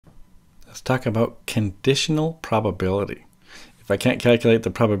Let's talk about conditional probability. If I can't calculate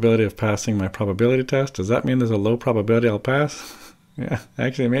the probability of passing my probability test, does that mean there's a low probability I'll pass? Yeah,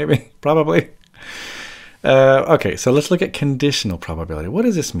 actually maybe, probably. Okay, so let's look at conditional probability. What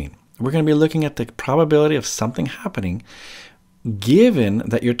does this mean? We're going to be looking at the probability of something happening given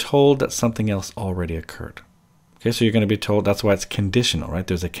that you're told that something else already occurred. Okay, so you're going to be told, that's why it's conditional, right?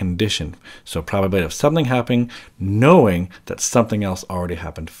 There's a condition. So probability of something happening knowing that something else already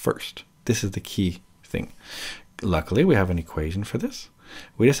happened first. This is the key thing. Luckily, we have an equation for this.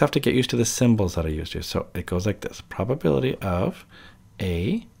 We just have to get used to the symbols that are used here. So it goes like this. Probability of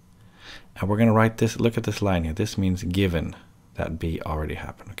A, and we're going to write this, look at this line here. This means given that B already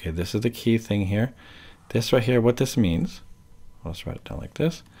happened. Okay, this is the key thing here. This right here, what this means, let's write it down like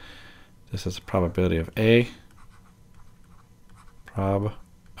this. This is the probability of A, prob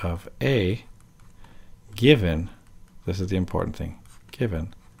of A, given, this is the important thing,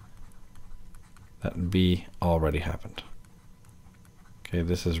 given that B already happened. Okay,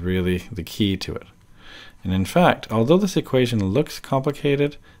 this is really the key to it. And in fact, although this equation looks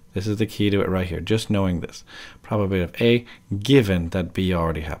complicated, this is the key to it right here, just knowing this. Probability of A given that B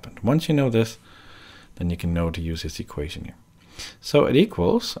already happened. Once you know this, then you can know to use this equation here. So it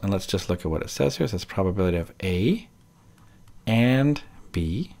equals, and let's just look at what it says here. It says probability of A and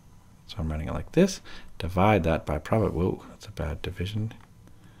B. So I'm writing it like this. Divide that by probability. Whoa, that's a bad division.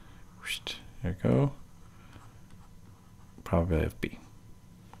 There we go. Probability of B.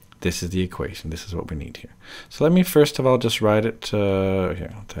 This is the equation. This is what we need here. So let me first of all just write it.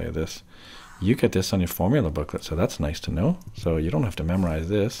 Here, I'll tell you this. You get this on your formula booklet, so that's nice to know. So you don't have to memorize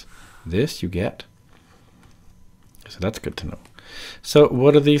this. This you get. So that's good to know. So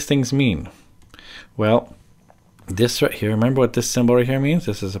what do these things mean? Well, this right here, remember what this symbol right here means?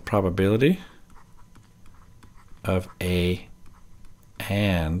 This is a probability of A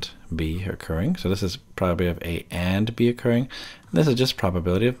and B occurring. So this is probability of A and B occurring. And this is just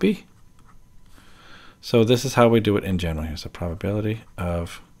probability of B. So this is how we do it in general here. So probability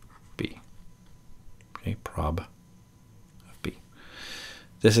of B. Okay, prob of B.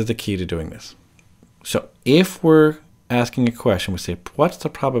 This is the key to doing this. So if we're asking a question, we say, what's the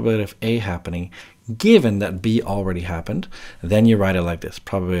probability of A happening given that B already happened? Then you write it like this,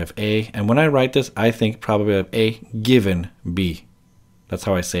 probability of A. And when I write this, I think probability of A given B. That's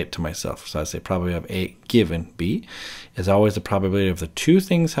how I say it to myself. So I say probability of A given B is always the probability of the two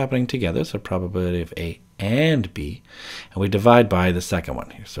things happening together. So probability of A and B. And we divide by the second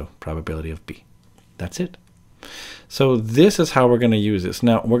one here. So probability of B. That's it. So this is how we're going to use this.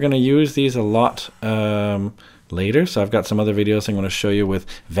 Now, we're going to use these a lot later. So I've got some other videos I'm going to show you with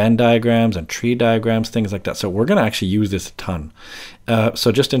Venn diagrams and tree diagrams, things like that. So we're going to actually use this a ton.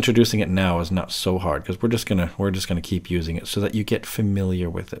 So just introducing it now is not so hard because we're just gonna keep using it so that you get familiar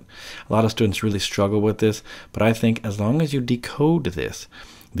with it. A lot of students really struggle with this, but I think as long as you decode this,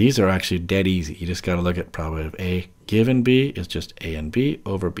 these are actually dead easy. You just got to look at probability of A given B is just A and B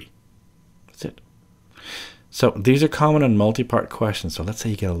over B. That's it. So these are common on multi-part questions. So let's say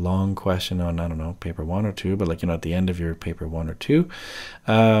you get a long question on, I don't know, paper 1 or 2, but like, at the end of your paper 1 or 2,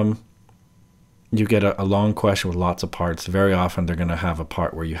 you get a long question with lots of parts. Very often they're going to have a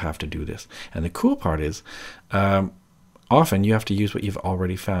part where you have to do this. And the cool part is often you have to use what you've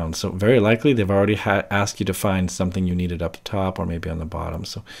already found. So very likely they've already asked you to find something you needed up the top or maybe on the bottom.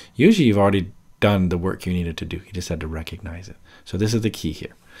 So usually you've already done the work you needed to do. You just had to recognize it. So this is the key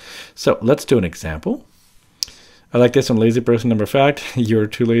here. So let's do an example. I like this one, lazy person number fact. You're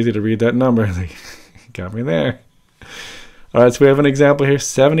too lazy to read that number. Got me there. All right, so we have an example here.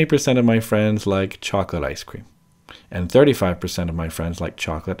 70% of my friends like chocolate ice cream. And 35% of my friends like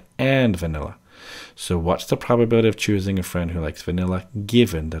chocolate and vanilla. So what's the probability of choosing a friend who likes vanilla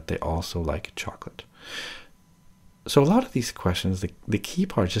given that they also like chocolate? So a lot of these questions, the key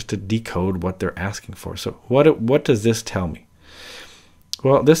part is just to decode what they're asking for. So what does this tell me?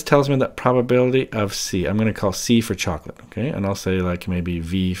 Well, this tells me that probability of C, I'm going to call C for chocolate, okay? And I'll say like maybe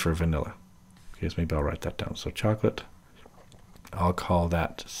V for vanilla. Okay, so maybe I'll write that down. So chocolate, I'll call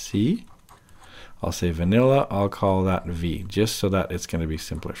that C. I'll say vanilla, I'll call that V, just so that it's going to be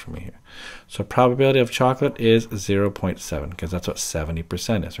simpler for me here. So probability of chocolate is 0.7, because that's what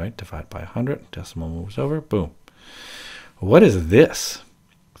 70% is, right? Divide by 100, decimal moves over, boom. What is this?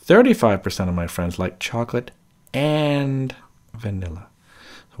 35% of my friends like chocolate and vanilla.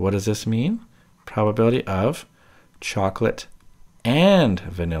 So what does this mean? Probability of chocolate and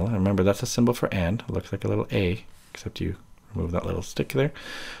vanilla. Remember, that's a symbol for and. It looks like a little A, except you remove that little stick there.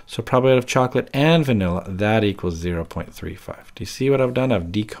 So probability of chocolate and vanilla, that equals 0.35. Do you see what I've done?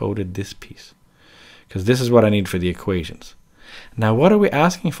 I've decoded this piece. Because this is what I need for the equations. Now, what are we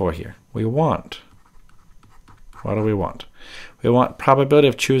asking for here? What do we want? We want probability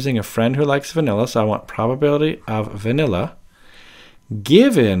of choosing a friend who likes vanilla. So I want probability of vanilla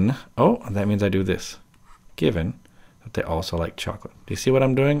given, oh, that means I do this, given that they also like chocolate. Do you see what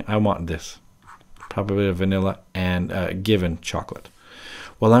I'm doing? I want this. Probability of vanilla and given chocolate.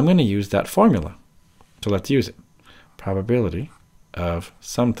 Well, I'm going to use that formula. So let's use it. Probability of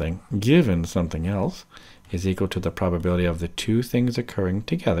something given something else is equal to the probability of the two things occurring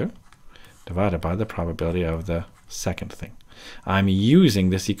together divided by the probability of the second thing. I'm using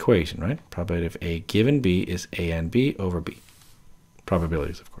this equation, right? Probability of A given B is A and B over B.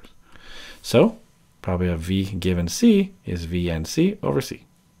 Probabilities, of course. So probability of V given C is V and C over C.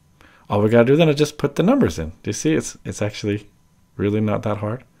 All we got to do then is just put the numbers in. Do you see? It's actually really not that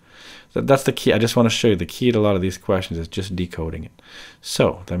hard. So that's the key. I just want to show you the key to a lot of these questions is just decoding it.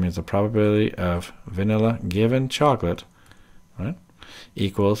 So that means the probability of vanilla given chocolate, right,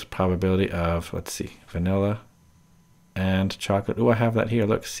 equals probability of, let's see, vanilla and chocolate. Oh, I have that here.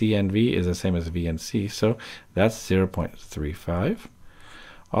 Look, C and V is the same as V and C. So that's 0.35.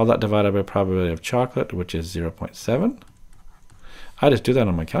 All that divided by probability of chocolate, which is 0.7. I just do that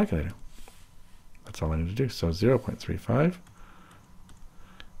on my calculator. That's all I need to do. So 0.35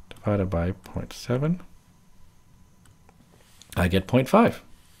 divided by 0.7. I get 0.5.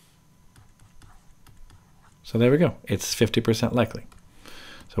 So there we go. It's 50% likely.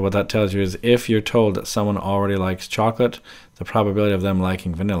 So what that tells you is if you're told that someone already likes chocolate, the probability of them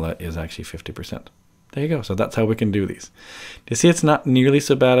liking vanilla is actually 50%. There you go. So that's how we can do these. Do you see it's not nearly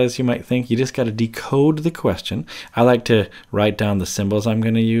so bad as you might think? You just got to decode the question. I like to write down the symbols I'm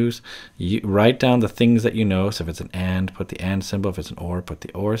going to use. You write down the things that you know. So if it's an and, put the and symbol. If it's an or, put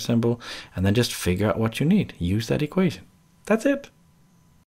the or symbol. And then just figure out what you need. Use that equation. That's it.